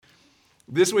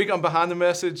This week on Behind the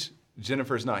Message,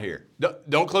 Jennifer's not here.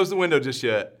 Don't close the window just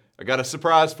yet. I got a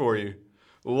surprise for you.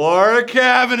 Laura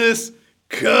Cabaniss,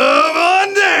 come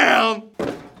on down.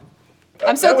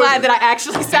 I'm so glad that I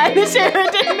actually sat in the chair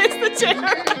and didn't miss the chair.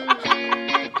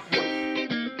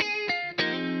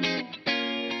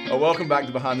 Welcome back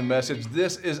to Behind the Message.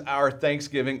 This is our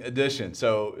Thanksgiving edition,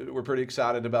 so we're pretty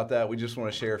excited about that. We just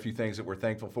want to share a few things that we're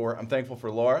thankful for. I'm thankful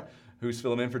for Laura, who's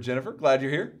filling in for Jennifer. Glad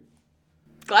you're here.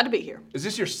 Glad to be here. Is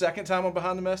this your second time on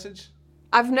Behind the Message?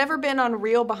 I've never been on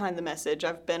real Behind the Message.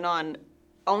 I've been on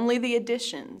only the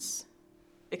editions.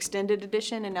 Extended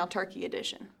edition and now Turkey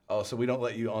edition. Oh, so we don't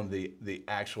let you on the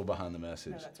actual Behind the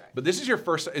Message. No, that's right. But is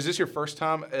this your first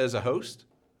time as a host?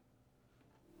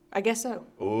 I guess so.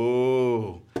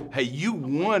 Oh, hey, you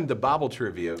won the Bible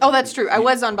trivia. Oh, that's true. I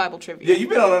was on Bible trivia. Yeah, you've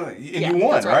been on it, and you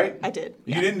won, that's right? I did.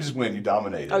 You didn't just win; you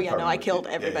dominated. Oh yeah, no, I killed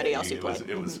everybody else who it played.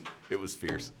 It was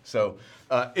fierce. So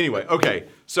anyway, okay.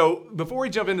 So before we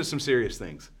jump into some serious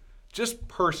things, just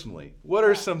personally, what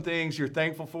are some things you're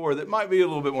thankful for that might be a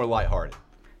little bit more lighthearted?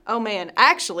 Oh man,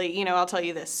 actually, I'll tell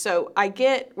you this. So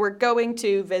we're going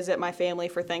to visit my family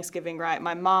for Thanksgiving, right?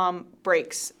 My mom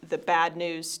breaks the bad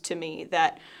news to me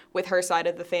that with her side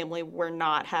of the family, we're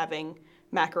not having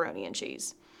macaroni and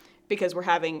cheese because we're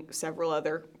having several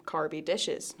other carby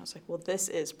dishes. I was like, well, this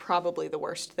is probably the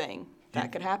worst thing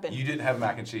that could happen. You didn't have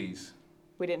mac and cheese.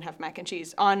 We didn't have mac and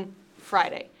cheese on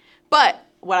Friday. But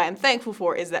what I am thankful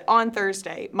for is that on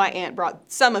Thursday, my aunt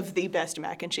brought some of the best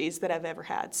mac and cheese that I've ever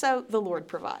had. So the Lord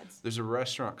provides. There's a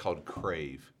restaurant called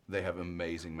Crave. They have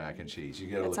amazing mac and cheese. You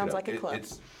gotta look sounds it up. like a club.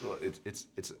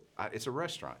 It's a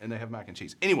restaurant, and they have mac and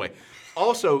cheese. Anyway,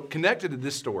 also connected to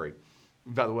this story.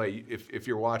 By the way, if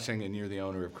you're watching and you're the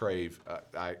owner of Crave,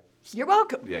 You're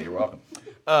welcome. Yeah, you're welcome.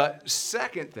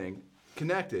 Second thing,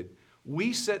 connected.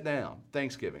 We sat down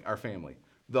Thanksgiving, our family.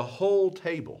 The whole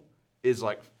table is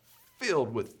like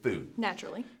filled with food.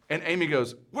 Naturally. And Amy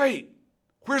goes, "Wait,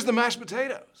 where's the mashed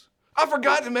potatoes? I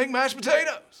forgot to make mashed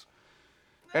potatoes."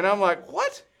 And I'm like,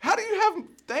 "What? How do you have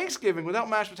Thanksgiving without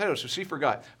mashed potatoes?" So she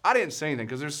forgot. I didn't say anything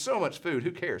because there's so much food.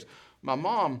 Who cares? My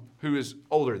mom, who is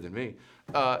older than me,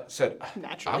 said,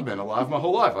 Naturally. "I've been alive my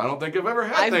whole life. I don't think I've ever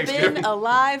had Thanksgiving." I've been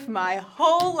alive my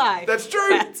whole life. That's true.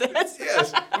 That's it.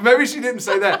 Yes. Maybe she didn't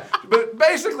say that. But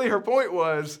basically her point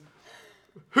was,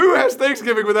 who has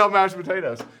Thanksgiving without mashed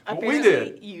potatoes? Apparently, we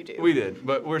did. you do. We did.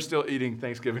 But we're still eating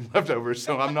Thanksgiving leftovers,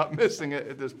 so I'm not missing it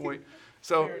at this point.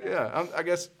 So, yeah, I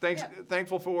guess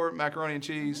thankful for macaroni and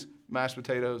cheese, mashed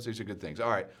potatoes. These are good things. All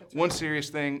right. One serious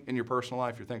thing in your personal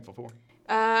life you're thankful for?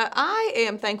 I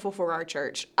am thankful for our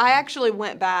church. I actually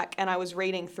went back and I was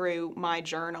reading through my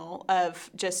journal of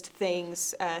just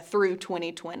things through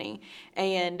 2020,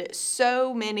 and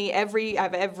so many. I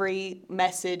have every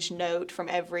message note from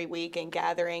every week and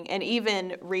gathering, and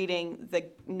even reading the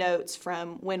notes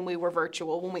from when we were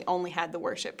virtual, when we only had the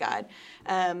worship guide,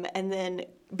 and then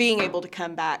being able to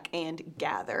come back and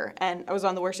gather. And I was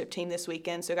on the worship team this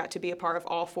weekend, so I got to be a part of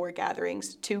all 4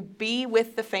 gatherings. To be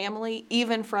with the family,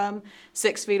 even from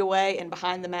 6 feet away and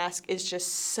behind the mask, is just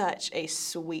such a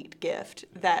sweet gift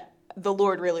that the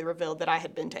Lord really revealed that I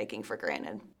had been taking for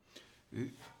granted.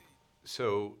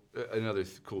 So another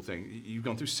cool thing, you've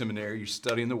gone through seminary, you're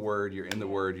studying the Word, you're in the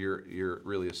Word, you're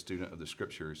really a student of the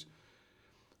Scriptures.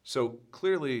 So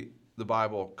clearly the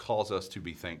Bible calls us to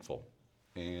be thankful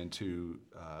and to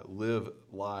live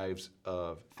lives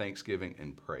of thanksgiving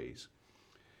and praise.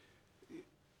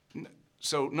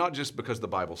 So not just because the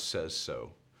Bible says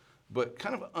so, but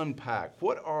kind of unpack,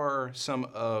 what are some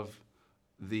of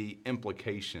the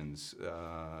implications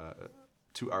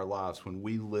to our lives when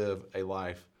we live a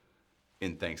life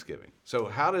in thanksgiving? So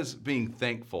how does being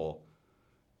thankful,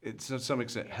 to some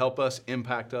extent, help us,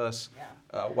 impact us?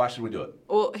 Why should we do it?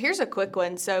 Well, here's a quick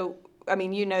one. So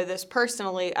this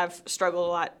personally, I've struggled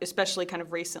a lot, especially kind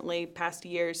of recently, past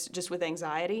years, just with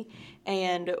anxiety.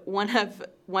 And one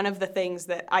of the things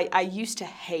that I used to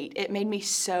hate, it made me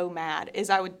so mad, is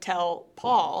I would tell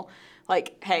Paul,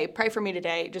 like, "Hey, pray for me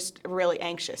today, just really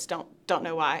anxious, don't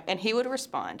know why." And he would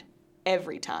respond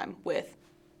every time with,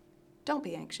 "Don't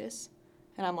be anxious."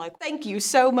 And I'm like, "Thank you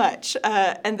so much."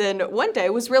 And then one day I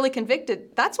was really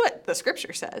convicted. That's what the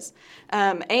Scripture says.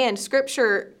 And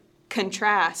Scripture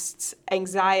contrasts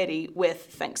anxiety with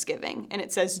thanksgiving. And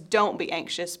it says, "Don't be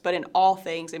anxious, but in all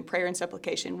things, in prayer and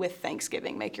supplication, with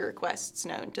thanksgiving, make your requests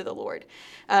known to the Lord."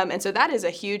 And so that is a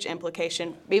huge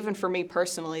implication, even for me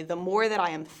personally. The more that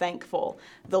I am thankful,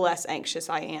 the less anxious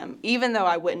I am, even though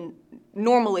I wouldn't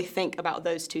normally think about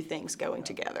those two things going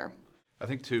together. I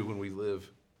think, too, when we live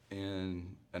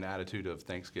in an attitude of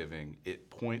thanksgiving, it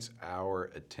points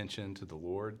our attention to the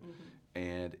Lord,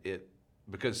 and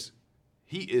because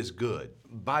He is good.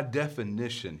 By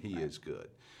definition, he is good.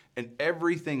 And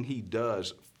everything he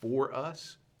does for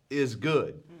us is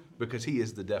good because he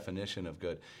is the definition of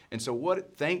good. And so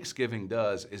what Thanksgiving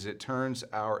does is it turns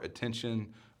our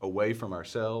attention away from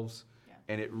ourselves,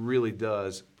 and it really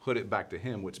does put it back to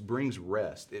him, which brings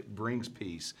rest. It brings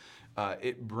peace.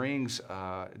 It brings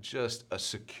just a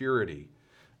security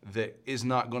that is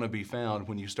not going to be found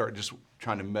when you start just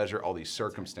trying to measure all these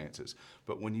circumstances.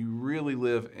 But when you really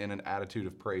live in an attitude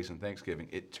of praise and thanksgiving,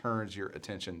 it turns your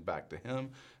attention back to him.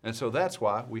 And so that's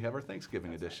why we have our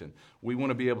Thanksgiving edition. We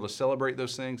want to be able to celebrate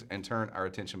those things and turn our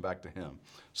attention back to him.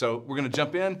 So we're going to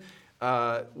jump in.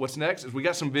 What's next is we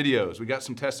got some videos. We got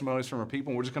some testimonies from our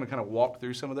people, and we're just going to kind of walk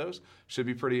through some of those. Should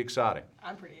be pretty exciting.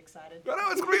 I'm pretty excited. I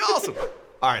know, it's going to be awesome.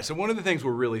 All right, so one of the things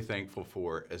we're really thankful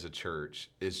for as a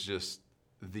church is just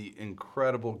the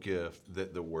incredible gift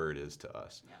that the Word is to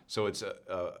us. Yeah. So it's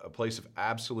a place of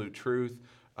absolute truth.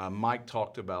 Mike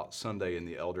talked about Sunday in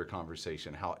the elder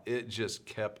conversation, how it just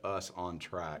kept us on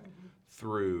track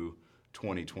through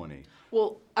 2020.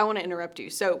 Well, I want to interrupt you.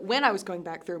 So when I was going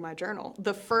back through my journal,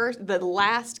 the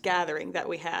last gathering that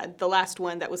we had, the last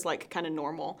one that was like kind of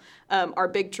normal, our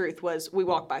big truth was we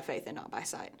walk by faith and not by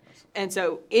sight. And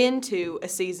so into a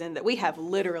season that we have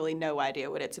literally no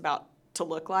idea what it's about to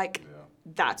look like,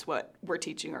 that's what we're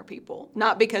teaching our people.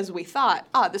 Not because we thought,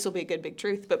 this will be a good big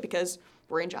truth, but because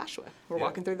we're in Joshua. We're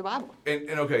walking through the Bible. And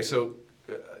okay, so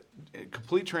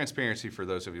complete transparency for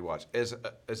those of you who watch. As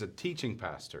a teaching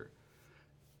pastor,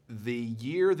 the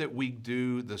year that we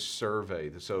do the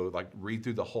survey, so like read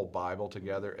through the whole Bible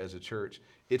together as a church,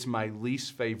 it's my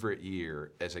least favorite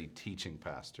year as a teaching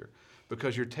pastor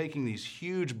because you're taking these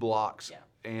huge blocks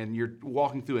and you're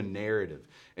walking through a narrative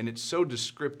and it's so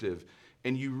descriptive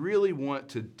and you really want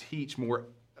to teach more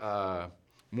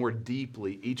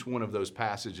deeply each one of those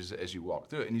passages as you walk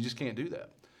through it, and you just can't do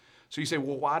that. So you say,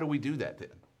 well, why do we do that then?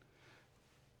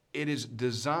 It is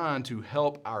designed to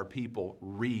help our people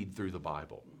read through the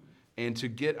Bible and to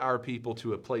get our people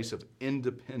to a place of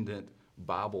independent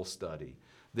Bible study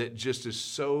that just is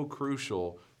so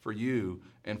crucial for you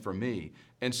and for me.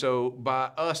 And so by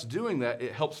us doing that,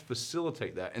 it helps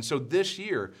facilitate that. And so this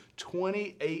year,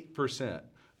 28%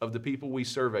 of the people we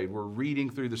surveyed were reading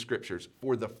through the scriptures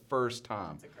for the first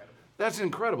time. That's incredible. That's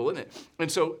incredible, isn't it?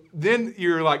 And so then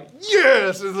you're like,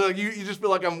 yes! It's like you just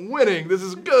feel like I'm winning. This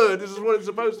is good. This is what it's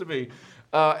supposed to be.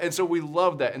 And so we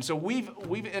love that. And so we've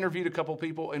interviewed a couple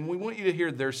people, and we want you to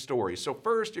hear their stories. So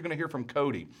first, you're going to hear from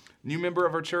Cody, new member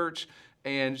of our church,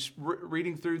 and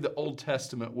reading through the Old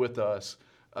Testament with us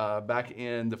back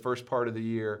in the first part of the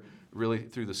year, really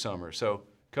through the summer. So,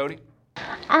 Cody?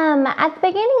 At the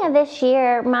beginning of this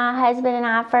year, my husband and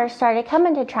I first started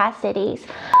coming to Tri-Cities.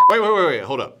 Wait,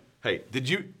 hold up. Hey,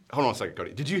 hold on a second,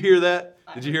 Cody. Did you hear that?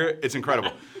 Did you hear it? It's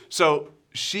incredible. So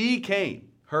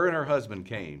her and her husband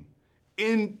came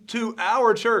into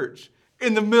our church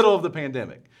in the middle of the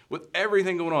pandemic with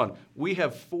everything going on. We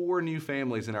have 4 new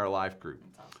families in our life group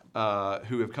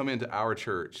who have come into our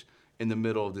church in the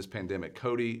middle of this pandemic.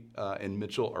 Cody and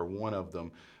Mitchell are one of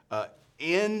them.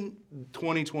 In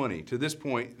 2020, to this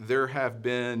point, there have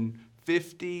been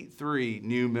 53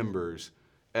 new members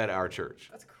at our church.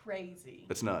 That's crazy.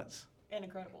 That's nuts. And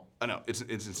incredible. I know, it's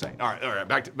insane. All right,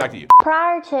 back to you.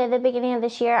 Prior to the beginning of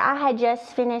this year, I had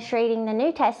just finished reading the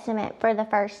New Testament for the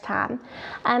first time.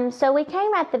 So we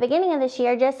came at the beginning of this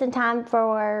year just in time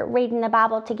for reading the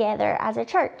Bible together as a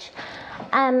church.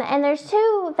 And there's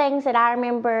 2 things that I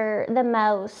remember the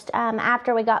most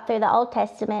after we got through the Old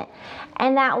Testament,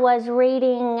 and that was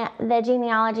reading the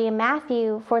genealogy of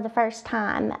Matthew for the first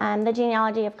time, the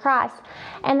genealogy of Christ.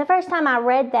 And the first time I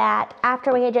read that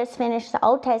after we had just finished the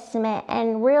Old Testament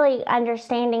and really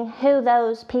understanding who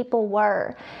those people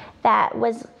were that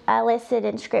was listed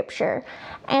in Scripture.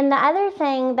 And the other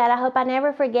thing that I hope I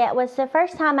never forget was the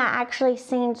first time I actually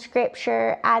seen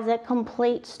Scripture as a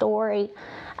complete story.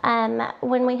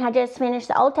 When we had just finished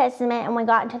the Old Testament and we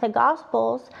got into the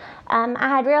Gospels, I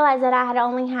had realized that I had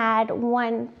only had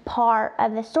one part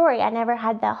of the story. I never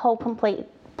had the whole complete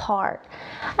part.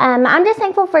 I'm just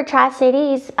thankful for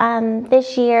Tri-Cities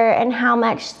this year and how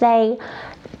much they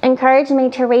encouraged me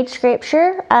to read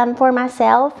Scripture for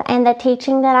myself and the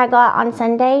teaching that I got on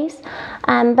Sundays.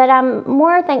 But I'm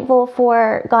more thankful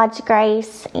for God's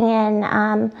grace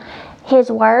and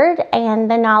His Word and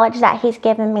the knowledge that He's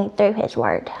given me through His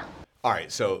Word. All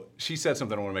right, so she said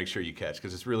something I want to make sure you catch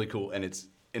because it's really cool and it's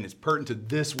pertinent to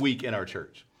this week in our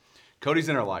church. Cody's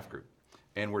in our life group,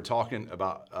 and we're talking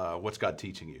about what's God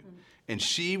teaching you. And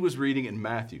she was reading in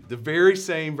Matthew, the very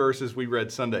same verses we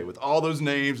read Sunday with all those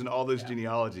names and all those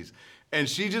genealogies. And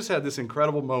she just had this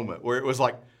incredible moment where it was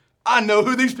like, I know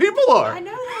who these people are. I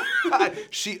know that.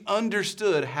 She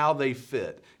understood how they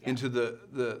fit into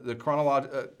the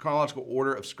chronological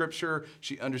order of Scripture.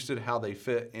 She understood how they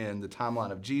fit in the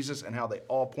timeline of Jesus and how they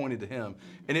all pointed to him.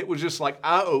 And it was just like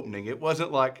eye-opening. It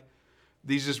wasn't like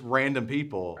these just random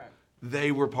people. Right.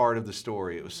 They were part of the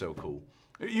story. It was so cool.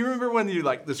 You remember when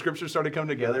the Scriptures started coming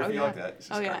together? Like that?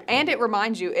 Oh, yeah. And it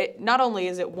reminds you, not only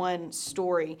is it one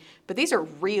story, but these are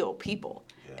real people.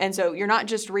 Yeah. And so you're not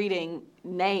just reading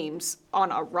names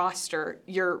on a roster.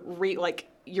 Your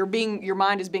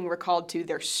mind is being recalled to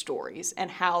their stories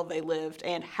and how they lived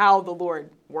and how the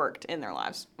Lord worked in their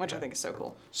lives, which I think is so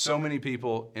cool. So many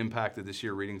people impacted this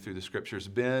year reading through the Scriptures.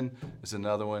 Ben is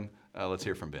another one. Let's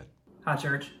hear from Ben. Hi,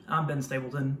 church. I'm Ben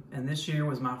Stapleton, and this year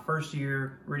was my first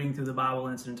year reading through the Bible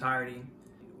in its entirety.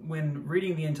 When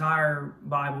reading the entire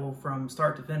Bible from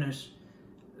start to finish,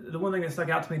 the one thing that stuck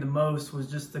out to me the most was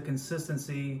just the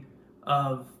consistency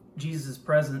of Jesus'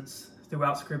 presence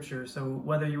throughout Scripture. So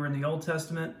whether you were in the Old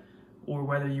Testament or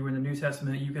whether you were in the New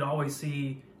Testament, you could always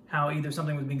see how either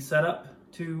something was being set up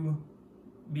to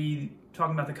be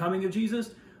talking about the coming of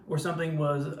Jesus, or something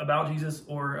was about Jesus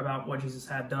or about what Jesus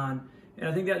had done. And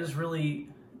I think that just really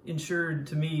ensured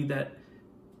to me that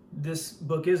this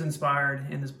book is inspired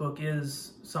and this book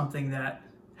is something that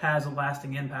has a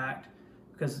lasting impact,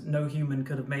 because no human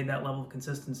could have made that level of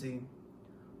consistency.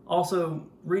 Also,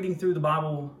 reading through the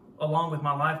Bible along with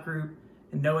my life group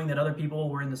and knowing that other people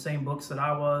were in the same books that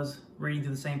I was, reading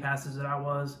through the same passages that I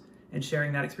was, and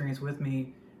sharing that experience with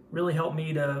me really helped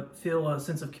me to feel a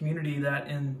sense of community that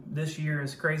in this year,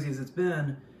 as crazy as it's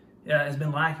been, has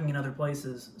been lacking in other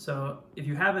places. So if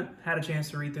you haven't had a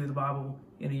chance to read through the Bible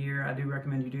in a year, I do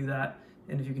recommend you do that.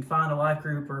 And if you can find a life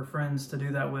group or friends to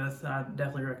do that with, I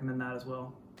definitely recommend that as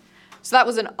well. So that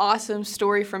was an awesome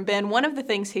story from Ben. One of the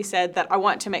things he said that I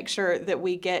want to make sure that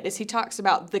we get is he talks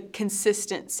about the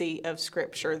consistency of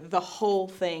Scripture, the whole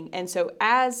thing. And so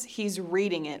as he's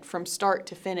reading it from start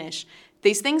to finish,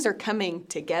 these things are coming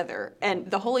together, and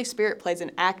the Holy Spirit plays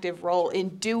an active role in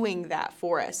doing that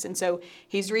for us. And so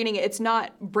he's reading it. It's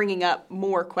not bringing up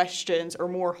more questions or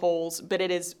more holes, but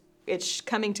it's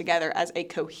coming together as a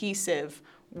cohesive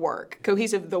work,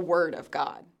 the Word of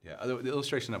God. Yeah, the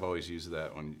illustration I've always used of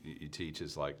that when you teach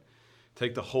is like,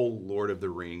 take the whole Lord of the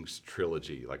Rings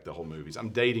trilogy, like the whole movies. I'm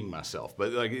dating myself,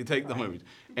 but like take the movies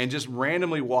and just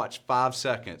randomly watch 5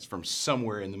 seconds from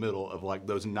somewhere in the middle of like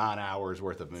those 9 hours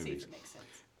worth of movies.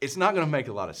 It's not going to make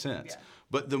a lot of sense. Yeah.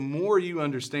 But the more you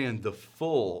understand the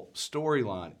full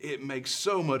storyline, it makes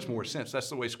so much more sense. That's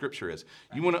the way Scripture is.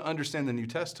 You want to understand the New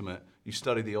Testament, you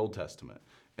study the Old Testament,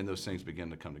 and those things begin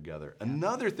to come together. Yeah.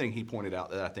 Another thing he pointed out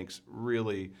that I think is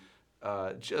really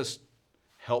just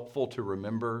helpful to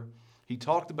remember, he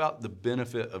talked about the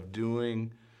benefit of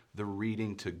doing the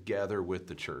reading together with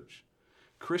the church.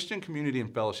 Christian community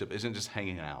and fellowship isn't just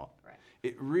hanging out.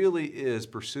 It really is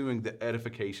pursuing the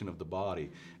edification of the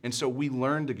body. And so we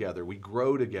learn together, we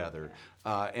grow together.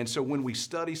 And so when we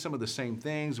study some of the same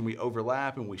things and we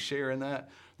overlap and we share in that,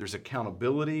 there's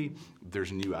accountability,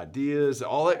 there's new ideas,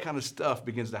 all that kind of stuff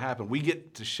begins to happen. We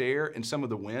get to share in some of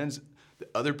the wins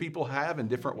that other people have in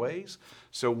different ways.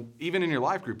 So even in your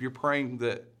life group, you're praying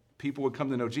that people would come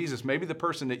to know Jesus. Maybe the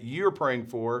person that you're praying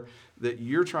for, that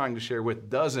you're trying to share with,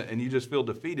 doesn't, and you just feel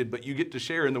defeated, but you get to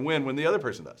share in the win when the other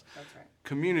person does. That's right.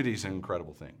 Community is an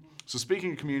incredible thing. So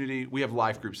speaking of community, we have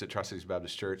life groups at Tri-Cities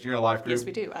Baptist Church. You're in a life group? Yes,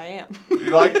 we do. I am. You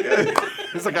like it?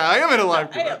 It's like, I am in a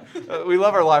life group. We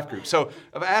love our life group. So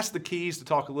I've asked the Keys to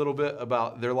talk a little bit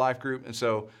about their life group. And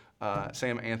so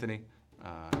Sam, Anthony,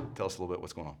 tell us a little bit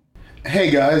what's going on.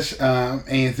 Hey guys, I'm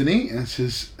Anthony, this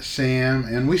is Sam,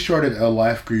 and we started a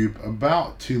life group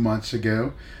about 2 months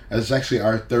ago. It's actually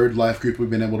our third life group we've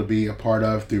been able to be a part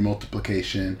of through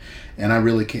multiplication, and I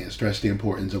really can't stress the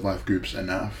importance of life groups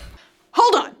enough.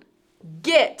 Hold on!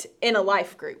 Get in a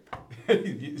life group.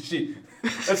 That's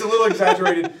a little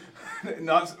exaggerated. We're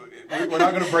not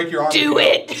going to break your arm. Do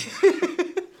it!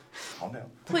 Oh no.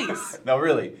 Please. No,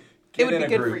 really. Get in a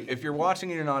group. For you. If you're watching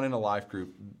and you're not in a life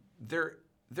group,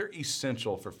 they're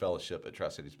essential for fellowship at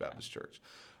Tri-Cities Baptist Church.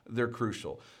 They're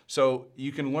crucial. So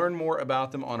you can learn more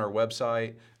about them on our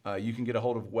website. You can get a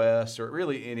hold of Wes or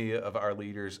really any of our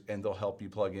leaders, and they'll help you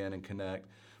plug in and connect.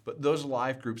 But those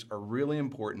life groups are really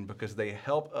important because they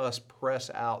help us press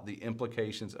out the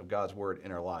implications of God's Word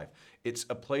in our life. It's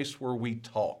a place where we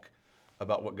talk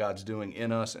about what God's doing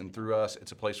in us and through us.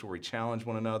 It's a place where we challenge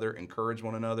one another, encourage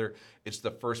one another. It's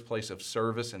the first place of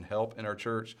service and help in our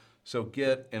church. So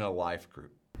get in a life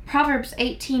group. Proverbs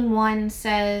 18:1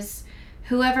 says,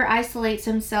 "Whoever isolates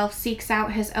himself seeks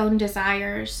out his own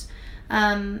desires."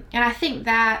 And I think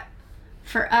that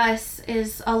for us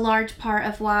is a large part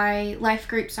of why life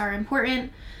groups are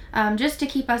important, just to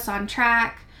keep us on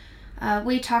track.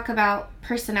 We talk about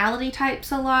personality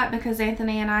types a lot because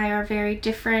Anthony and I are very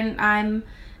different. I'm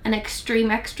an extreme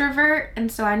extrovert,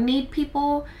 and so I need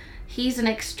people. He's an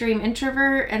extreme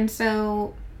introvert, and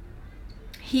so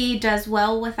he does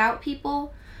well without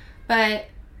people. But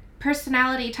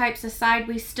personality types aside,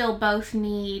 we still both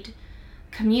need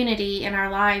community in our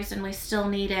lives, and we still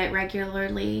need it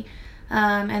regularly.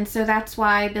 And so that's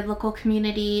why biblical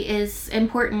community is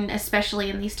important, especially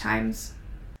in these times.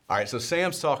 All right, so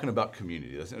Sam's talking about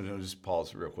community. Let's just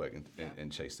pause real quick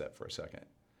and chase that for a second.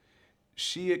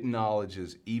 She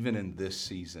acknowledges, even in this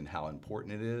season, how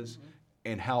important it is,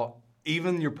 and how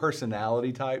even your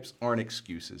personality types aren't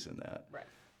excuses in that. Right.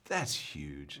 That's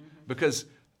huge, because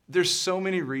there's so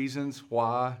many reasons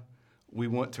why we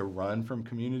want to run from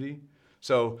community.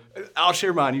 So I'll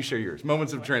share mine, you share yours.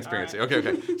 Moments of transparency. Right.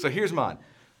 Okay. So here's mine.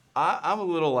 I'm a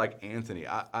little like Anthony.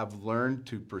 I've learned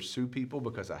to pursue people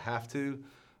because I have to,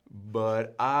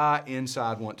 but I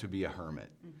inside want to be a hermit.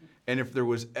 And if there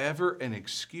was ever an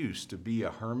excuse to be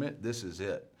a hermit, this is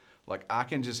it. Like, I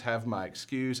can just have my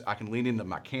excuse. I can lean into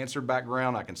my cancer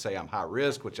background. I can say I'm high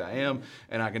risk, which I am,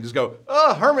 and I can just go,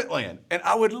 hermit land. And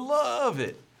I would love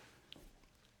it.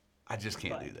 I just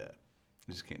can't do that.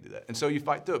 I just can't do that. And so you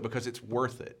fight through it because it's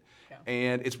worth it. Yeah.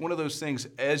 And it's one of those things,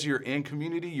 as you're in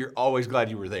community, you're always glad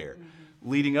you were there.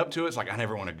 Leading up to it, it's like, I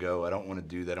never want to go. I don't want to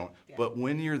do that. But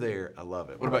when you're there, I love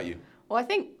it. What about you? Well, I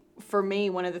think for me,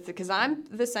 one of the because I'm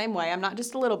the same way. I'm not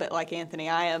just a little bit like Anthony.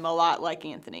 I am a lot like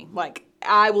Anthony. Like,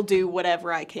 I will do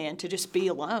whatever I can to just be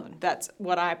alone. That's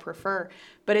what I prefer.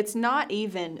 But it's not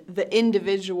even the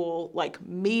individual like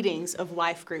meetings of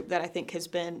life group that I think has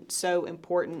been so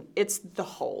important. It's the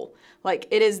whole. Like,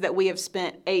 it is that we have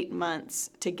spent 8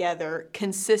 months together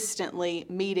consistently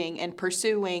meeting and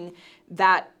pursuing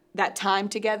that time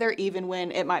together, even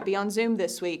when it might be on Zoom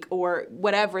this week or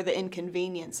whatever the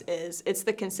inconvenience is. It's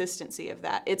the consistency of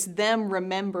that. It's them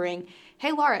remembering,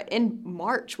 hey, Laura, in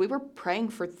March, we were praying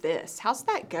for this. How's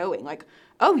that going? Like,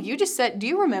 oh, you just said, do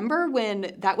you remember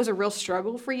when that was a real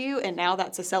struggle for you and now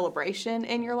that's a celebration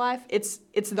in your life? It's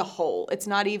the whole. It's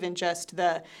not even just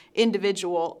the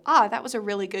individual, that was a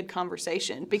really good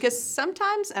conversation. Because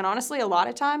sometimes, and honestly, a lot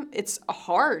of time, it's a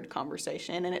hard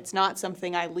conversation and it's not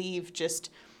something I leave just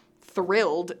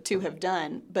thrilled to have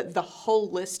done, but the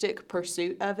holistic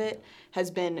pursuit of it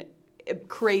has been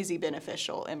crazy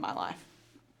beneficial in my life.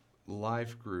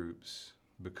 Life groups,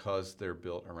 because they're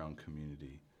built around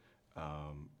community,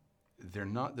 they're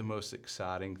not the most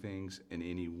exciting things in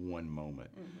any one moment.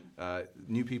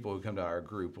 New people who come to our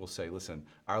group will say, listen,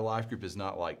 our life group is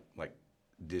not like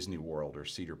Disney World or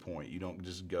Cedar Point. You don't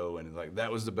just go and like,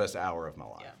 that was the best hour of my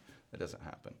life. Yeah. That doesn't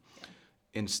happen. Yeah.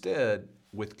 Instead,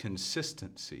 with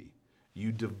consistency,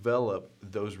 you develop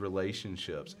those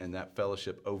relationships and that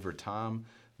fellowship over time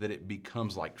that it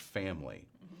becomes like family.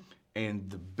 And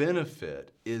the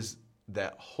benefit is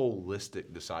that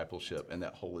holistic discipleship and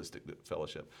that holistic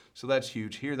fellowship. So that's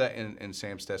huge. Hear that in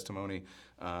Sam's testimony.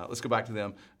 Let's go back to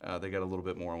them. They got a little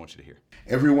bit more I want you to hear.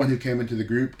 Everyone who came into the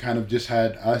group kind of just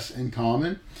had us in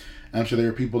common. So there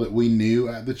were people that we knew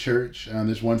at the church.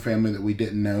 There's one family that we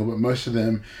didn't know, but most of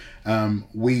them,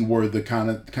 we were the kind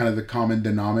of the common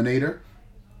denominator.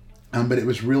 But it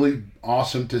was really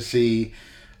awesome to see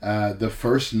the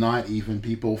first night, even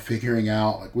people figuring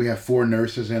out, like, we have 4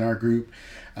 nurses in our group.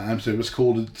 So it was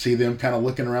cool to see them kind of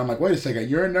looking around like, wait a second,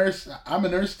 you're a nurse? I'm a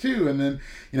nurse too. And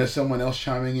then, someone else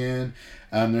chiming in.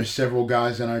 There's several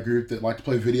guys in our group that like to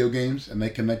play video games, and they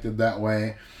connected that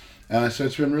way. So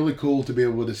it's been really cool to be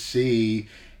able to see,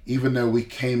 even though we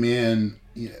came in,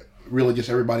 really just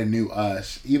everybody knew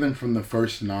us, even from the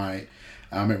first night,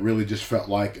 it really just felt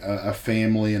like a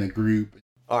family and a group.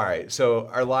 All right, so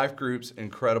our life group's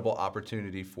incredible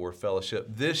opportunity for fellowship.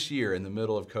 This year, in the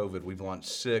middle of COVID, we've launched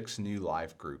 6 new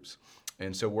life groups.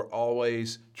 And so we're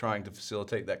always trying to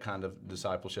facilitate that kind of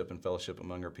discipleship and fellowship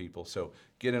among our people. So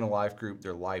get in a life group.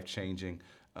 They're life-changing,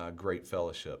 great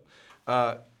fellowship.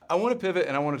 I want to pivot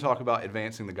and I want to talk about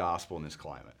advancing the gospel in this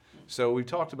climate. So we've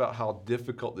talked about how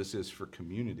difficult this is for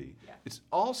community. Yeah. It's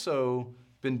also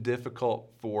been difficult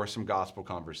for some gospel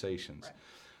conversations. Right.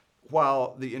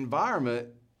 While the environment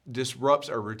disrupts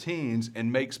our routines and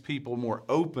makes people more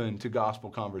open to gospel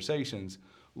conversations,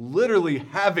 literally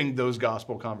having those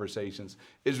gospel conversations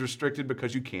is restricted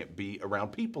because you can't be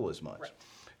around people as much. Right.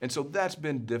 And so that's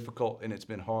been difficult and it's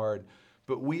been hard,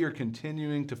 but we are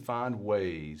continuing to find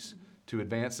ways to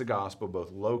advance the gospel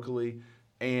both locally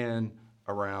and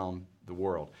around the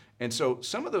world. And so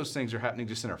some of those things are happening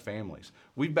just in our families.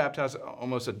 We've baptized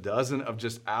almost a dozen of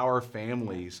just our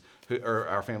families,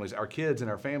 our kids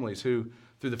and our families who,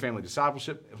 through the family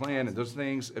discipleship plan and those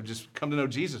things, have just come to know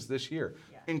Jesus this year.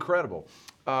 Yeah. Incredible.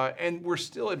 And we're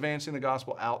still advancing the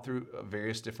gospel out through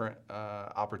various different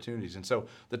opportunities. And so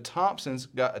the Thompsons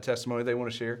got a testimony they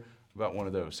want to share about one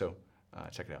of those. So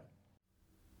check it out.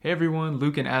 Hey everyone,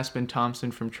 Luke and Aspen Thompson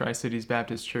from Tri-Cities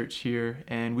Baptist Church here,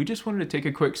 and we just wanted to take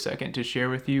a quick second to share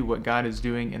with you what God is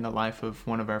doing in the life of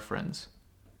one of our friends.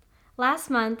 Last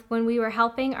month, when we were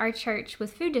helping our church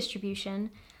with food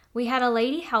distribution, we had a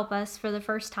lady help us for the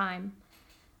first time.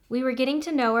 We were getting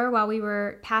to know her while we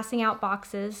were passing out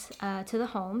boxes to the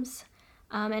homes,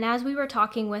 and as we were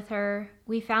talking with her,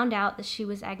 we found out that she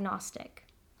was agnostic.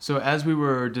 So as we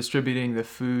were distributing the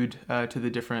food to the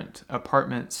different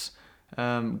apartments,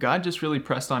 God just really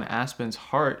pressed on Aspen's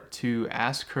heart to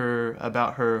ask her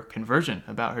about her conversion,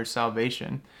 about her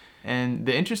salvation. And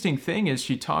the interesting thing is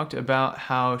she talked about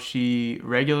how she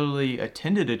regularly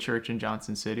attended a church in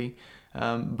Johnson City,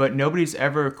 but nobody's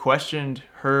ever questioned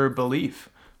her belief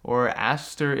or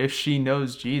asked her if she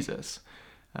knows Jesus.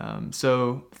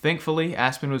 So thankfully,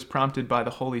 Aspen was prompted by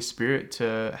the Holy Spirit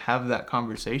to have that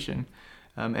conversation.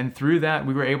 And through that,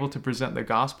 we were able to present the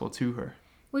gospel to her.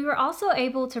 We were also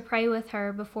able to pray with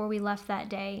her before we left that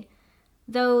day.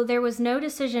 Though there was no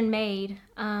decision made,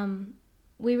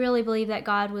 we really believed that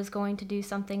God was going to do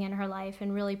something in her life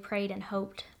and really prayed and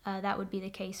hoped that would be the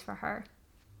case for her.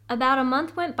 About a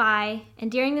month went by,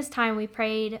 and during this time we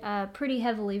prayed pretty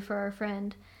heavily for our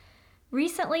friend.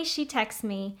 Recently she texted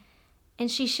me,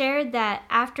 and she shared that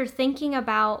after thinking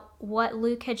about what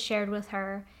Luke had shared with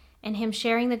her and him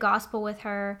sharing the gospel with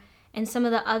her and some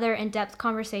of the other in-depth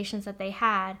conversations that they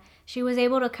had, she was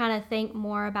able to kind of think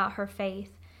more about her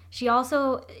faith. She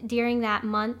also, during that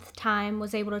month time,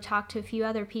 was able to talk to a few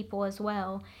other people as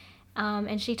well.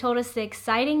 And she told us the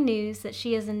exciting news that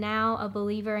she is now a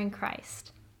believer in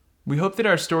Christ. We hope that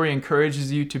our story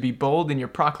encourages you to be bold in your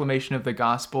proclamation of the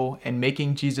gospel and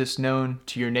making Jesus known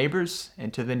to your neighbors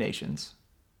and to the nations.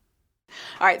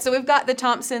 All right, so we've got the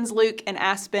Thompsons, Luke and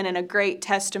Aspen, and a great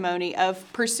testimony of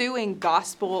pursuing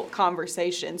gospel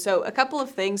conversation. So a couple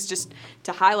of things just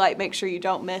to highlight, make sure you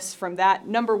don't miss from that.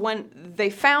 Number one, they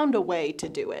found a way to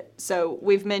do it. So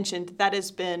we've mentioned that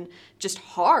has been just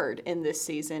hard in this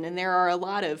season, and there are a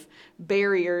lot of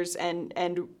barriers and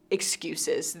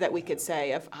excuses that we could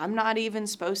say of, I'm not even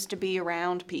supposed to be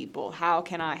around people. How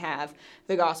can I have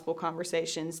the gospel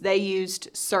conversations? They used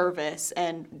service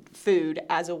and food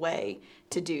as a way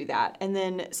to do that. And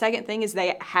then second thing is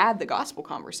they had the gospel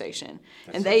conversation.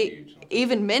 That's and they huge.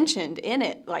 Even mentioned in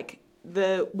it, like,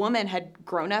 the woman had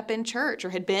grown up in church or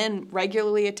had been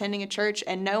regularly attending a church,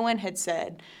 and no one had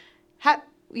said, do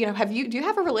you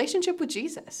have a relationship with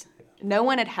Jesus? No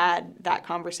one had that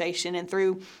conversation, and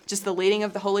through just the leading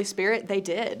of the Holy Spirit, they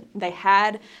did. They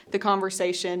had the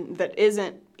conversation that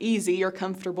isn't easy or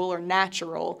comfortable or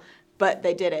natural, but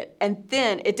they did it. And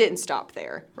then it didn't stop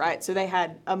there, right? So they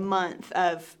had a month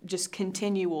of just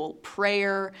continual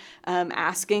prayer,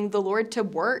 asking the Lord to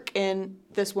work in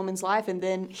this woman's life, and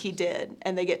then He did,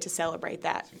 and they get to celebrate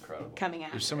that. It's incredible. Coming out.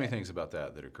 There's so many things about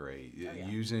that are great. Oh, yeah.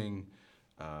 Using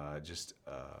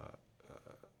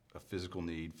a physical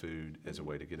need, food, as a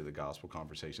way to get to the gospel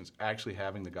conversations. Actually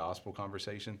having the gospel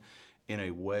conversation in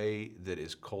a way that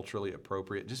is culturally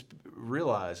appropriate. Just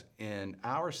realize in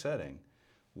our setting,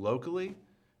 locally,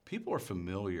 people are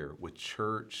familiar with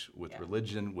church, with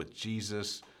religion, with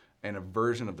Jesus, and a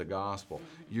version of the gospel.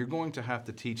 Mm-hmm. You're going to have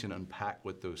to teach and unpack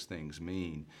what those things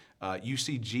mean. You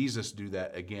see Jesus do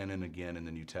that again and again in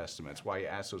the New Testament. It's why He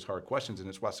asks those hard questions, and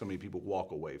it's why so many people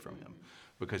walk away from Him,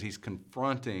 because He's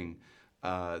confronting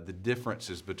the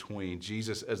differences between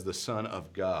Jesus as the Son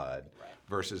of God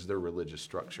versus their religious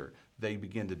structure. They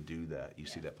begin to do that. You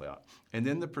see that play out. And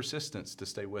then the persistence to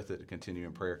stay with it, to continue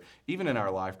in prayer. Even in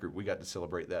our life group, we got to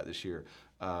celebrate that this year.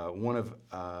 One of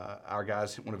our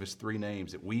guys, one of his 3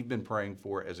 names that we've been praying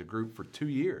for as a group for 2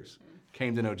 years,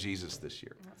 came to know Jesus this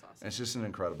year. That's awesome. And it's just an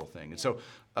incredible thing. And so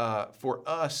for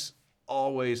us,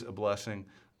 always a blessing.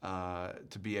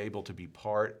 To be able to be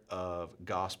part of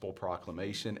gospel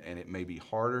proclamation, and it may be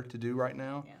harder to do right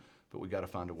now, but we got to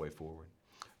find a way forward.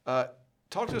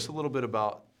 Talk to us a little bit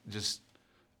about just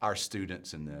our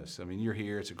students in this. I mean, you're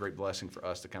here. It's a great blessing for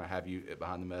us to kind of have you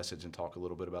behind the message and talk a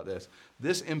little bit about this.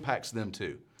 This impacts them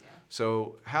too. Yeah.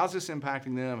 So how's this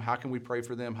impacting them? How can we pray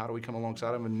for them? How do we come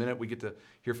alongside them? In a minute, we get to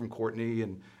hear from Courtney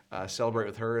and celebrate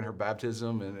with her and her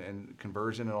baptism and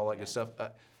conversion and all that good stuff.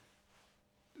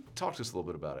 Talk to us a little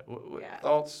bit about it.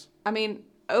 Thoughts? I mean,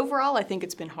 overall, I think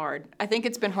it's been hard. I think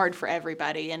it's been hard for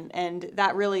everybody, and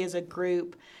that really is a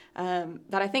group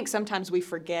that I think sometimes we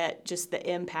forget just the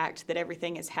impact that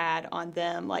everything has had on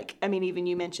them. Like, I mean, even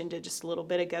you mentioned it just a little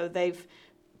bit ago, they've,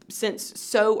 since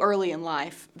so early in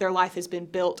life, their life has been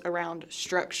built around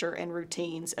structure and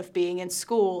routines of being in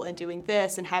school and doing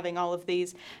this and having all of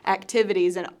these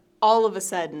activities, and all of a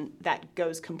sudden that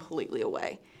goes completely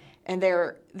away. And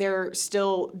they're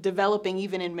still developing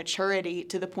even in maturity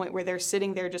to the point where they're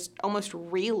sitting there just almost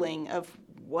reeling of,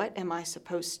 what am I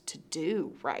supposed to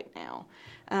do right now?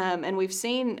 And we've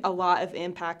seen a lot of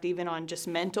impact even on just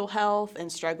mental health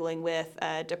and struggling with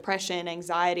depression,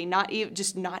 anxiety,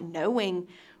 just not knowing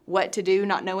what to do,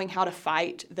 not knowing how to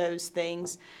fight those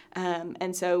things.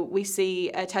 And so we see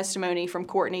a testimony from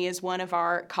Courtney as one of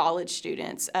our college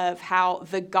students of how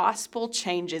the gospel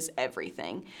changes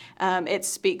everything. It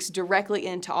speaks directly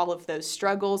into all of those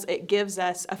struggles. It gives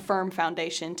us a firm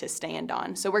foundation to stand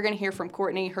on. So we're going to hear from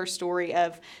Courtney, her story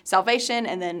of salvation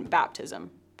and then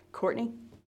baptism. Courtney?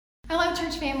 Hello,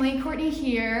 church family. Courtney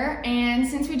here, and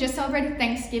since we just celebrated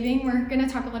Thanksgiving, we're going to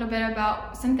talk a little bit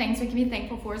about some things we can be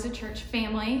thankful for as a church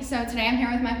family. So today I'm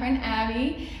here with my friend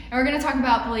Abby, and we're going to talk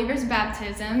about believers'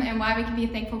 baptism and why we can be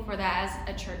thankful for that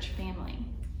as a church family.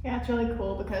 Yeah, it's really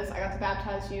cool because I got to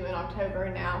baptize you in October,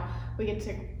 and now we get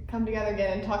to come together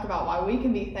again and talk about why we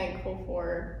can be thankful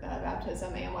for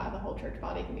baptism and why the whole church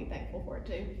body can be thankful for it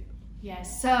too.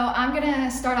 Yes, so I'm going to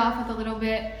start off with a little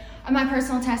bit of my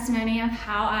personal testimony of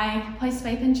how I placed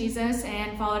faith in Jesus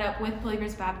and followed up with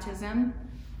believers' baptism.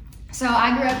 So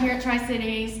I grew up here at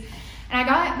Tri-Cities, and I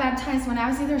got baptized when I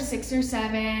was either 6 or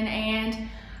 7, and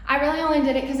I really only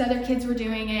did it because other kids were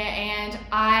doing it, and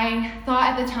I thought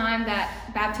at the time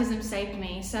that baptism saved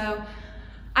me. So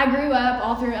I grew up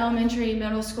all through elementary,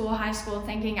 middle school, high school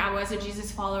thinking I was a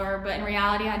Jesus follower, but in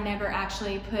reality I never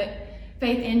actually put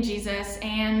faith in Jesus.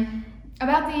 And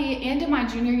about the end of my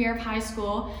junior year of high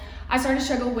school, I started to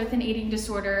struggle with an eating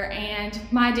disorder, and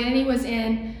my identity was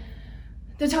in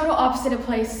the total opposite of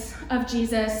place of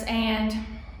Jesus. And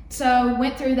so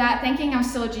went through that thinking I was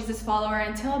still a Jesus follower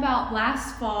until about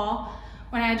last fall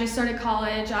when I just started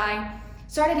college. I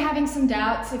started having some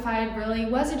doubts if I really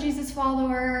was a Jesus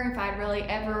follower, if I'd really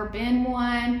ever been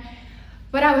one.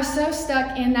 But I was so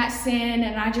stuck in that sin,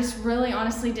 and I just really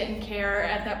honestly didn't care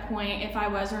at that point if I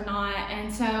was or not.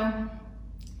 And so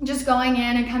just going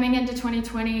in and coming into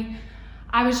 2020,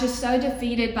 I was just so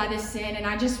defeated by this sin, and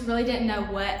I just really didn't know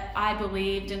what I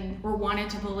believed and or wanted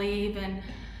to believe. And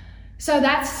so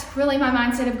that's really my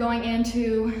mindset of going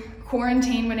into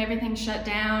quarantine when everything shut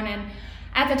down. And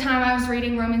at the time I was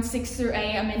reading Romans 6 through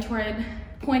 8, a mentor had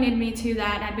pointed me to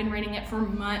that, and I'd been reading it for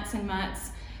months and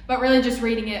months, but really just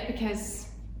reading it because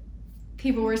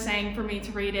people were saying for me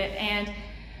to read it. And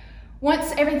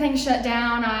once everything shut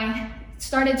down, I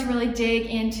started to really dig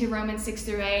into Romans 6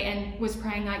 through 8 and was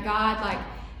praying like, God, like,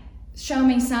 show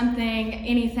me something,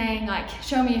 anything, like,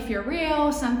 show me if you're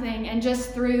real, something. And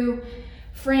just through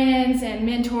friends and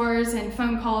mentors and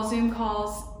phone calls, Zoom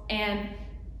calls, and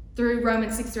through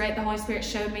Romans 6 through 8, the Holy Spirit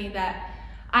showed me that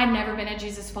I'd never been a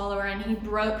Jesus follower, and he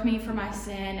broke me for my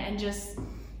sin and just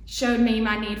showed me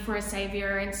my need for a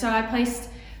Savior. And so I placed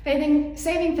saving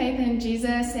faith in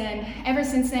Jesus, and ever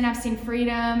since then I've seen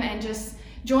freedom and just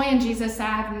joy in Jesus that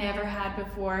I have never had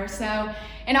before. So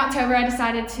in October I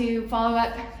decided to follow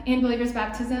up in believers'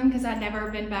 baptism because I'd never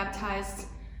been baptized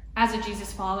as a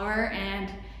Jesus follower,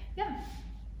 and yeah.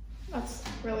 That's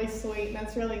really sweet.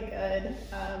 That's really good.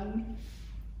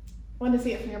 Wanted to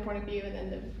see it from your point of view, and then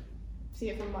to see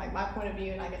it from like my point of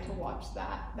view, and I get to watch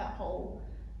that whole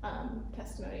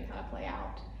testimony kind of play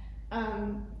out.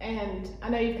 And I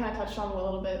know you've kind of touched on it a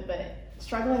little bit, but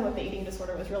struggling with the eating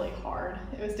disorder was really hard.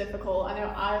 It was difficult. I know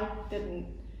I didn't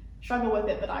struggle with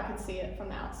it, but I could see it from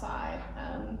the outside.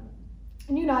 And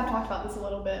you and I have talked about this a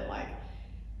little bit, like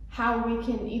how we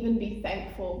can even be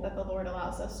thankful that the Lord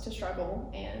allows us to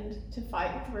struggle and to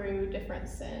fight through different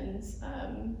sins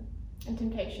and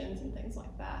temptations and things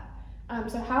like that.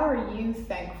 So how are you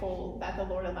thankful that the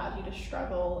Lord allowed you to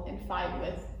struggle and fight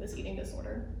with this eating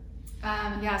disorder?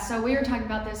 So we were talking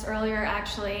about this earlier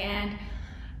actually, and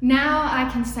now I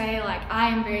can say like I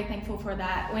am very thankful for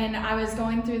that. When I was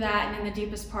going through that and in the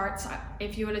deepest parts,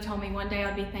 if you would have told me one day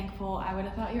I'd be thankful, I would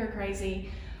have thought you were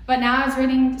crazy. But now I was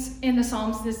reading in the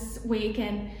Psalms this week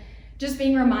and just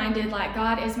being reminded like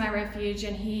God is my refuge,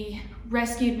 and he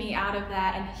rescued me out of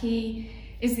that, and he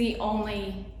is the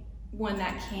only one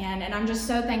that can. And I'm just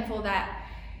so thankful that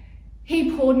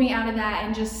he pulled me out of that,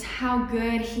 and just how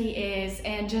good he is,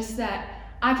 and just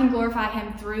that I can glorify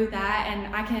him through that,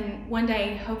 and I can one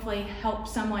day hopefully help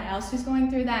someone else who's going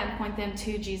through that and point them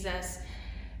to Jesus.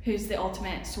 who's the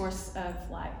ultimate source of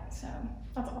light. So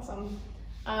that's awesome.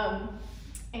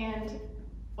 And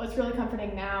what's really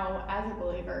comforting now as a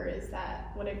believer is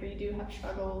that whenever you do have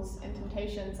struggles and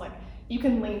temptations, like, you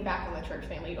can lean back on the church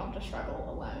family. You don't have to struggle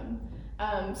alone.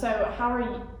 So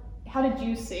how did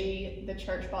you see the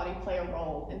church body play a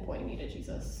role in pointing you to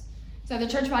Jesus? So the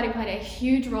church body played a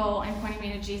huge role in pointing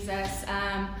me to Jesus,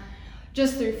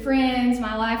 just through friends,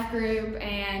 my life group,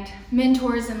 and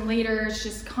mentors and leaders,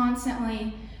 just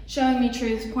constantly showing me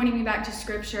truths, pointing me back to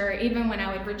Scripture, even when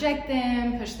I would reject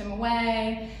them, push them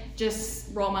away,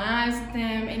 just roll my eyes at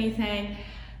them, anything.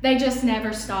 They just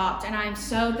never stopped, and I'm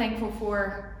so thankful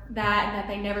for that, and that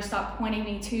they never stopped pointing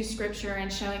me to Scripture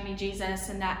and showing me Jesus,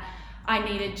 and that I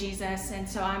needed Jesus, and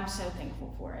so I'm so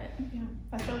thankful for it. Yeah,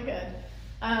 that's really good.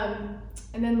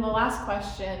 And then the last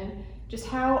question, just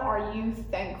how are you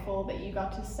thankful that you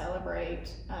got to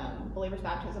celebrate believers'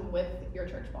 baptism with your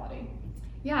church body?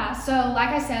 Yeah, so like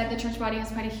I said, the church body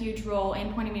has played a huge role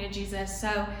in pointing me to Jesus.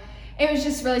 So it was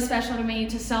just really special to me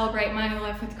to celebrate my new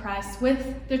life with Christ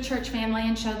with the church family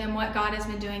and show them what God has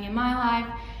been doing in my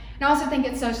life. And I also think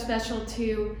it's so special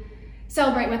to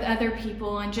celebrate with other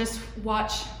people and just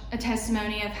watch a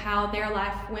testimony of how their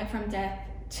life went from death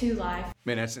to life.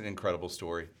 Man, that's an incredible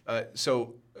story.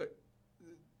 So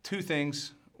two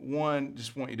things. One,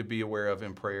 just want you to be aware of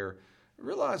in prayer.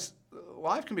 Realize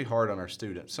life can be hard on our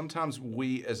students. Sometimes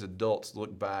we as adults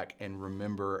look back and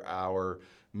remember our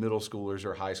middle schoolers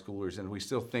or high schoolers, and we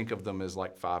still think of them as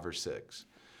like 5 or 6.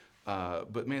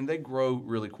 But man, they grow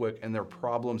really quick, and their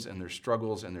problems and their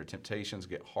struggles and their temptations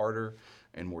get harder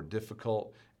and more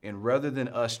difficult. And rather than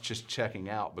us just checking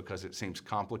out because it seems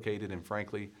complicated and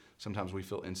frankly, sometimes we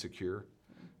feel insecure,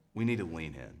 we need to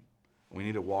lean in. We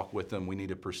need to walk with them. We need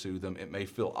to pursue them. It may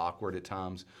feel awkward at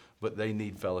times, but they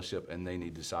need fellowship and they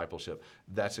need discipleship.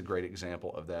 That's a great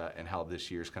example of that and how this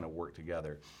year's kind of worked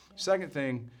together. Second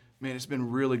thing, man, it's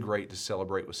been really great to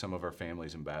celebrate with some of our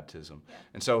families in baptism. Yeah.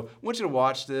 And so I want you to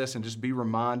watch this and just be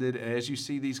reminded. And as you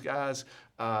see these guys,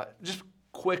 just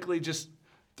quickly just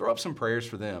throw up some prayers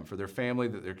for them, for their family,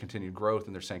 that their continued growth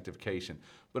and their sanctification.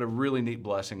 But a really neat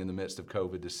blessing in the midst of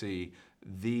COVID to see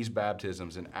these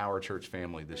baptisms in our church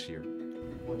family this year.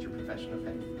 What's your profession of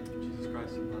faith? Jesus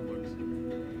Christ, my Lord and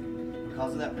Savior.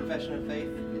 Because of that profession of faith,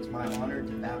 it's my honor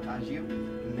to baptize you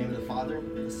in the name of the Father,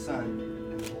 the Son,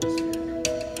 and the Holy Spirit.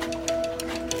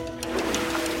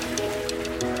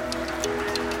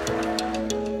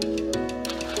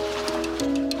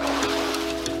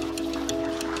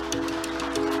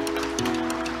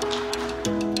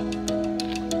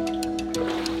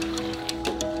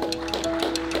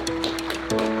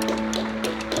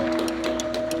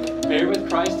 Bear with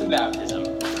Christ in baptism.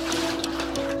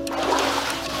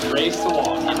 Grace to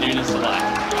walk in newness of life.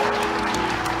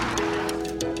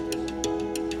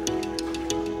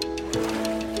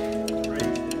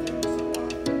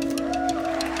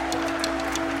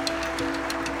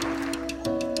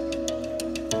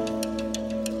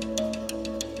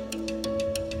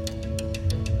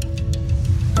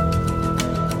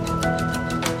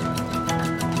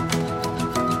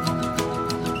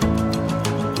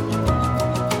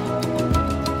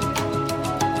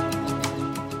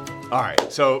 All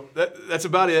right, so that's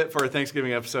about it for our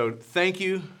Thanksgiving episode. Thank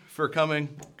you for coming,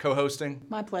 co-hosting.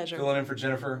 My pleasure. Filling in for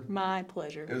Jennifer. My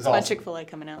pleasure. It was It's my awesome. Chick-fil-A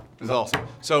coming out. It was awesome.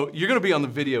 So you're going to be on the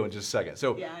video in just a second.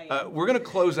 So Yeah, I am. we're going to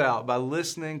close out by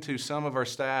listening to some of our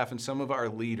staff and some of our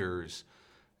leaders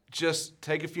just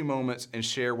take a few moments and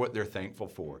share what they're thankful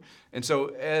for. And so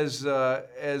as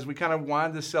we kind of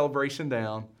wind this celebration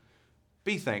down,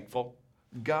 be thankful.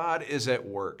 God is at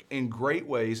work in great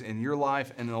ways in your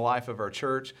life and in the life of our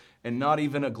church, and not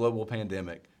even a global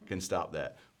pandemic can stop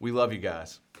that. We love you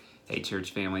guys. Hey,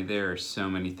 church family, there are so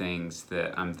many things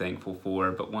that I'm thankful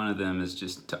for, but one of them is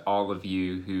just to all of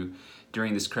you who,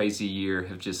 during this crazy year,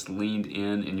 have just leaned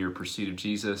in your pursuit of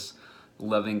Jesus,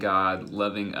 loving God,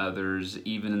 loving others,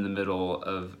 even in the middle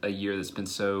of a year that's been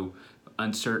so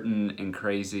uncertain and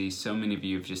crazy. So many of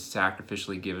you have just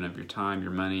sacrificially given of your time,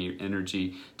 your money, your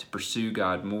energy to pursue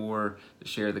God more, to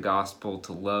share the gospel,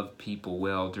 to love people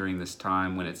well during this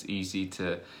time when it's easy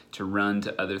to run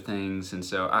to other things. And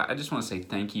so I just want to say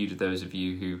thank you to those of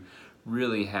you who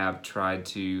really have tried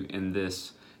to, in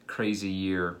this crazy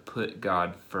year, put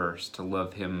God first, to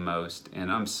love Him most.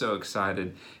 And I'm so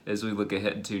excited as we look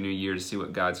ahead to New Year to see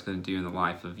what God's going to do in the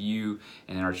life of you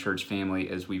and our church family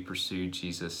as we pursue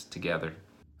Jesus together.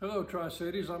 Hello,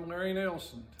 Tri-Cities. I'm Larry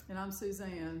Nelson. And I'm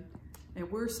Suzanne.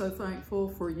 And we're so thankful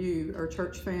for you, our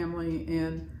church family,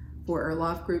 and for our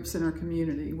life groups in our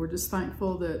community. We're just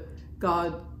thankful that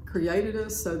God created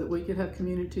us so that we could have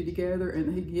community together,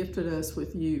 and He gifted us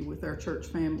with you, with our church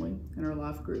family and our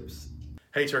life groups.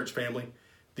 Hey, church family.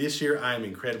 This year I am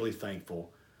incredibly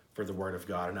thankful for the Word of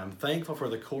God, and I'm thankful for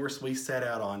the course we set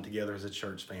out on together as a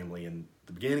church family in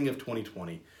the beginning of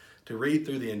 2020 to read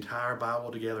through the entire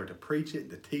Bible together, to preach it,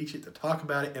 to teach it, to talk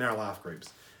about it in our life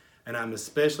groups. And I'm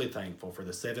especially thankful for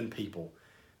the 7 people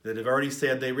that have already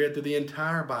said they read through the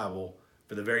entire Bible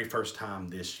for the very first time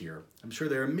this year. I'm sure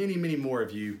there are many, many more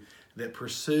of you that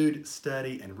pursued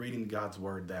study and reading God's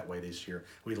Word that way this year.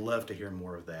 We'd love to hear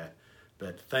more of that.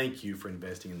 But thank you for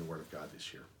investing in the Word of God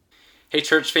this year. Hey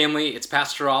church family, it's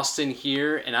Pastor Austin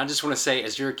here, and I just want to say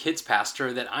as your kids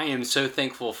pastor that I am so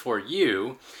thankful for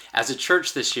you as a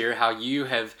church this year, how you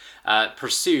have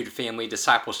pursued family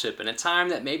discipleship in a time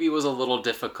that maybe was a little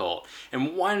difficult.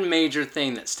 And one major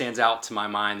thing that stands out to my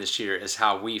mind this year is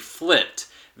how we flipped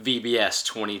VBS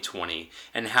 2020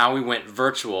 and how we went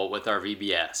virtual with our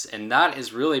VBS. And that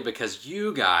is really because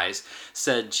you guys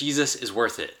said Jesus is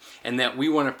worth it and that we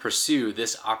want to pursue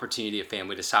this opportunity of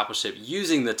family discipleship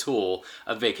using the tool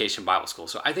of Vacation Bible School.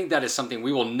 So I think that is something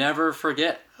we will never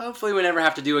forget. Hopefully we never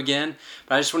have to do again.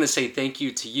 But I just want to say thank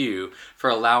you to you for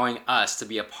allowing us to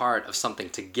be a part of something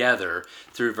together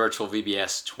through virtual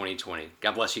VBS 2020.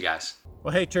 God bless you guys.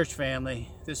 Well, hey church family,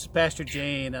 this is Pastor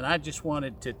Gene, and I just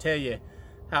wanted to tell you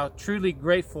how truly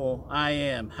grateful I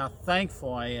am, how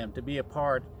thankful I am to be a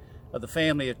part of the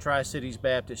family of Tri-Cities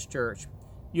Baptist Church.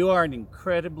 You are an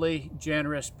incredibly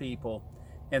generous people,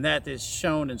 and that is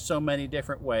shown in so many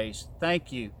different ways.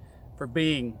 Thank you for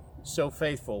being so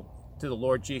faithful to the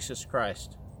Lord Jesus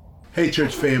Christ. Hey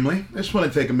church family, I just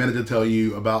want to take a minute to tell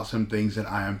you about some things that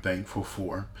I am thankful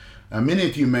for. Many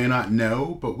of you may not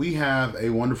know, but we have a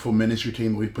wonderful ministry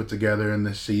team that we've put together in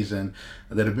this season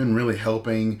that have been really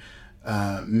helping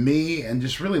me and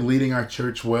just really leading our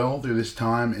church well through this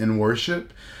time in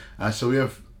worship. So we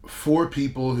have 4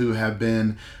 people who have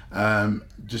been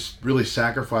just really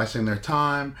sacrificing their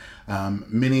time.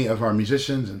 Many of our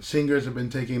musicians and singers have been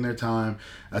taking their time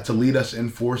to lead us in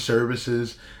 4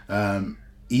 services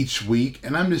each week.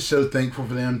 And I'm just so thankful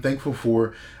for them, thankful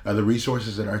for the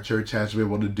resources that our church has to be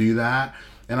able to do that.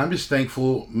 And I'm just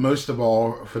thankful, most of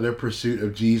all, for their pursuit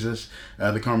of Jesus,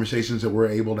 the conversations that we're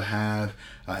able to have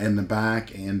in the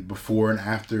back and before and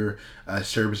after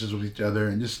services with each other,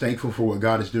 and just thankful for what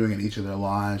God is doing in each of their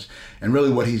lives and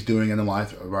really what He's doing in the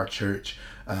life of our church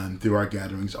through our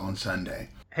gatherings on Sunday.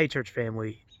 Hey, church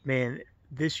family. Man,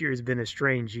 this year has been a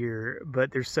strange year,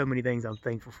 but there's so many things I'm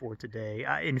thankful for today.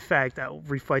 In fact,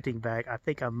 reflecting back, I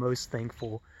think I'm most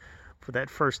thankful for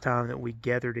that first time that we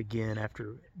gathered again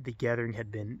after the gathering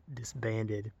had been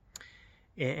disbanded,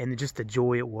 and just the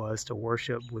joy it was to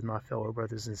worship with my fellow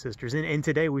brothers and sisters. And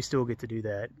today we still get to do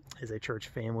that as a church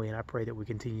family, and I pray that we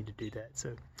continue to do that.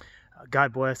 So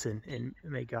God bless, and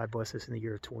may God bless us in the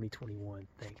year of 2021.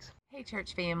 Thanks. Hey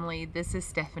church family, this is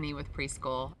Stephanie with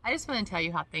Preschool. I just want to tell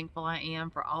you how thankful I am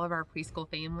for all of our preschool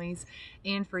families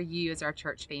and for you as our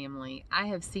church family. I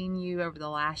have seen you over the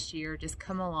last year just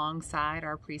come alongside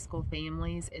our preschool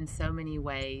families in so many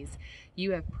ways.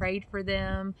 You have prayed for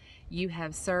them, you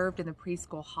have served in the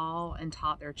preschool hall and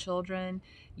taught their children.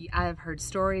 I have heard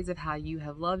stories of how you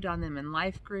have loved on them in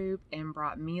life group and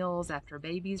brought meals after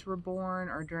babies were born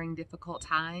or during difficult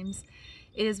times.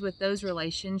 It is with those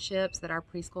relationships that our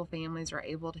preschool families are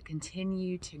able to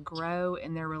continue to grow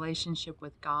in their relationship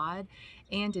with God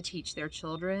and to teach their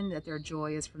children that their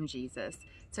joy is from Jesus.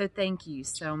 So thank you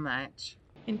so much.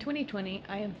 In 2020,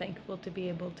 I am thankful to be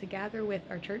able to gather with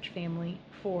our church family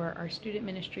for our student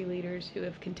ministry leaders who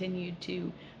have continued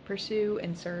to pursue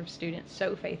and serve students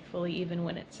so faithfully, even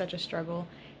when it's such a struggle,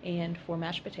 and for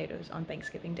mashed potatoes on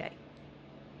Thanksgiving Day.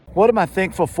 What am I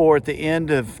thankful for at the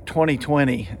end of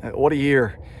 2020? What a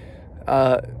year.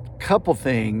 Couple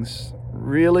things.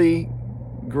 Really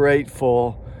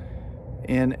grateful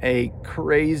in a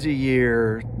crazy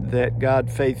year that God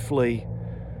faithfully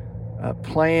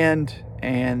planned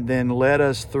and then led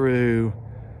us through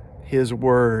His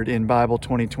Word in Bible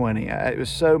 2020. It was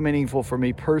so meaningful for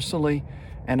me personally,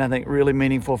 and I think really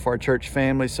meaningful for our church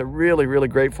family. So really, really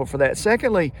grateful for that.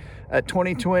 Secondly,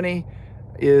 2020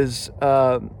 is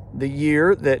the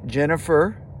year that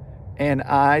Jennifer and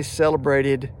I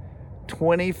celebrated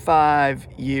 25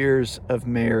 years of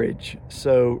marriage.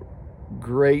 So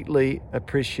greatly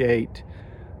appreciate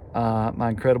my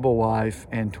incredible wife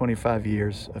and 25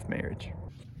 years of marriage.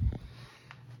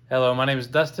 Hello, my name is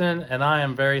Dustin, and I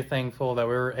am very thankful that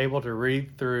we were able to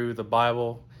read through the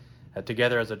Bible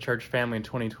together as a church family in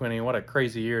 2020. What a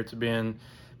crazy year it's been.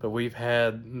 But we've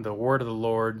had the word of the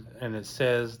Lord, and it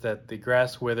says that the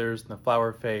grass withers and the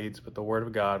flower fades, but the word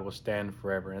of God will stand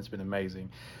forever, and it's been amazing.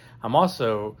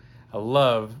 I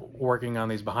love working on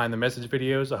these behind the message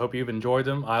videos. I hope you've enjoyed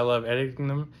them. I love editing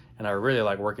them, and I really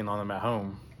like working on them at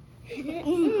home. And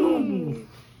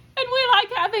we like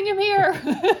having him here.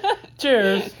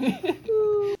 Cheers.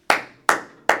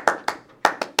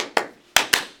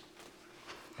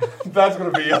 That's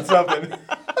going to be something.